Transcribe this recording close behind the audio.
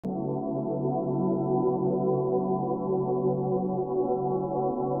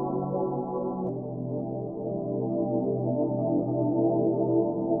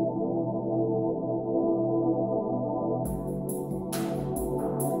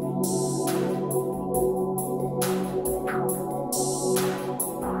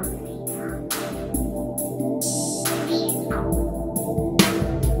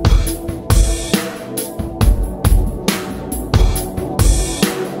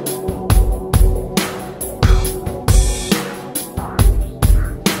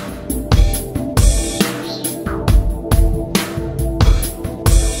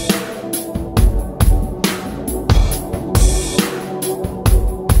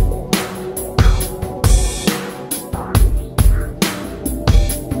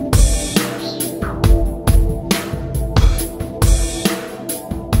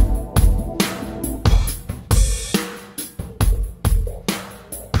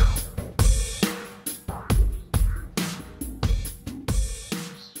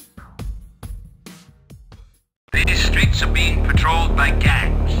streets are being patrolled by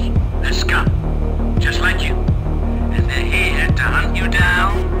gangs. They're scum, just like you. And they're here to hunt you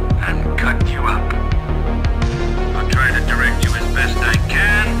down and cut you up. I'll try to direct you as best I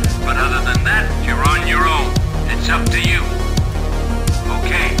can, but other than that, you're on your own. It's up to you.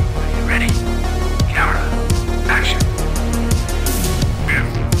 Okay, are you ready? Camera, action.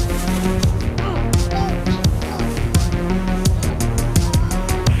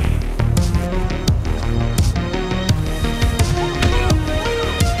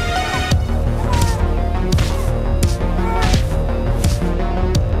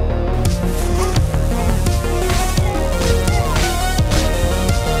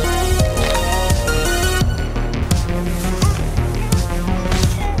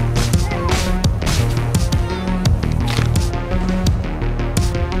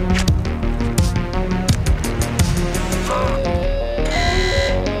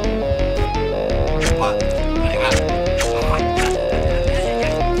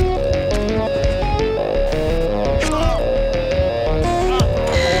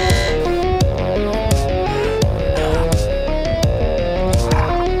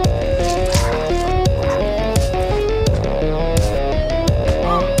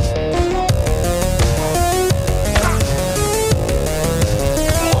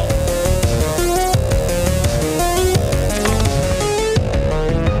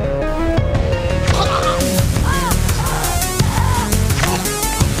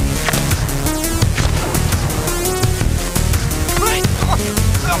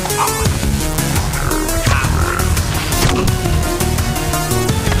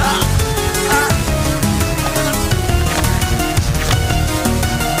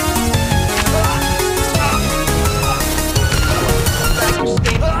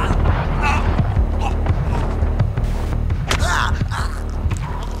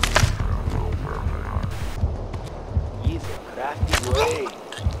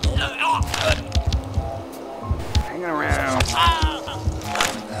 Hang around.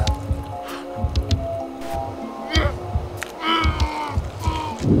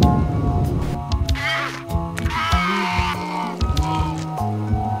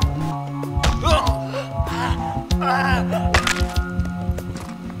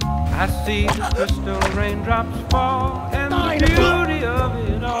 I see the crystal raindrops fall, and the beauty of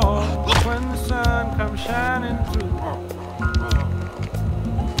it all when the sun comes shining through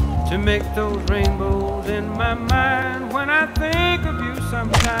to make those rainbows in my mind. When I think of you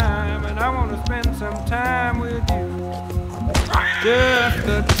sometime, and I want to spend some time with you, just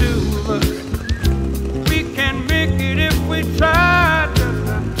the two of us. We can make it if we try, just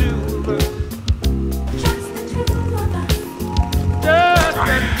the two of us. Just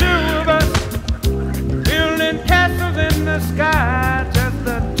the two of us, building castles in the sky. Just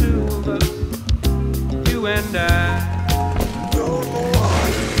the two of us, you and I.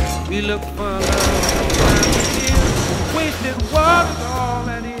 We look for love sometimes it is wasted water's all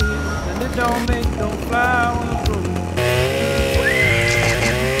that is, and it don't make no flowers grow.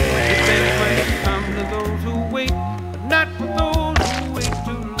 It says when it comes to those who wait, but not for those who wait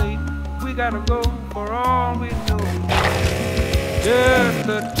too late. We gotta go for all we know. Just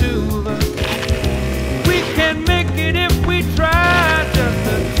the two of us. We can make it if we try. Just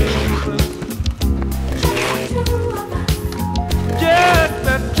the two of us. Just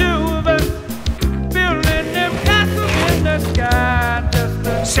the two of us. Building them castles in the sky. Just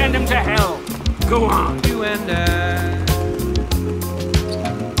the Send him to hell. Go on. you and I.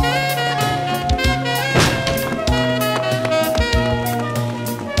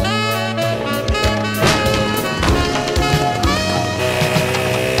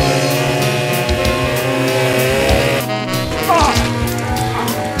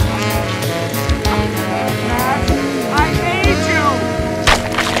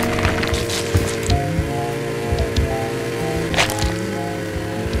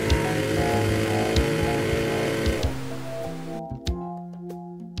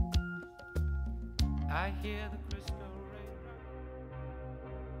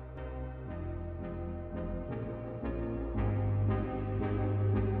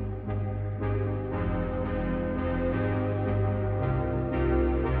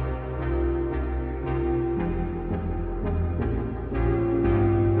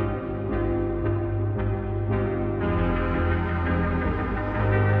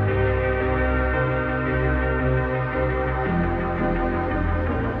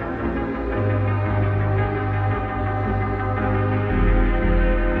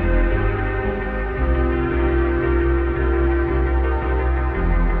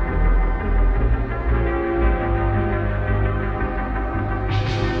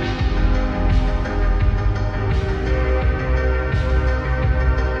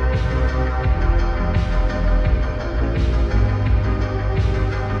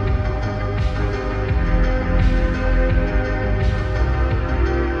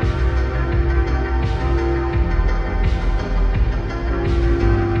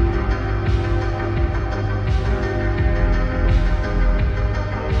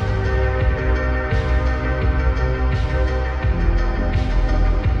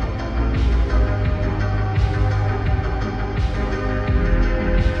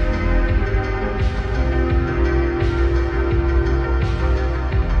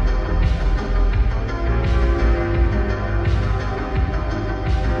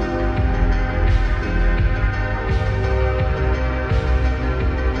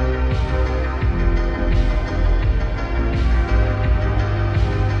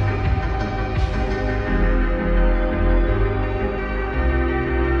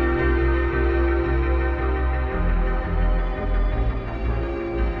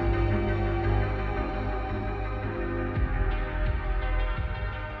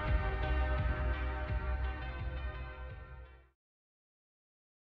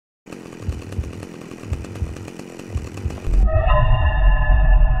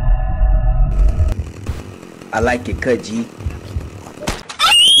 I like your cut, G.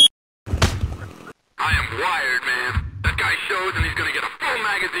 I am wired, man. That guy shows and he's gonna get a full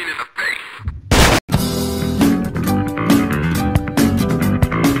magazine in the face.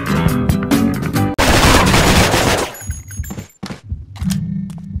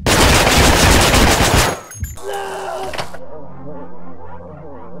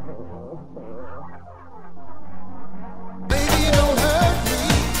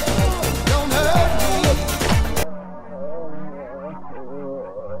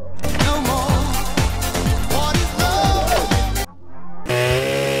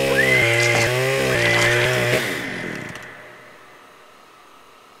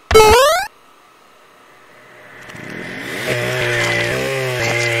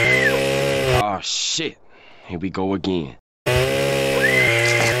 Oh shit, here we go again.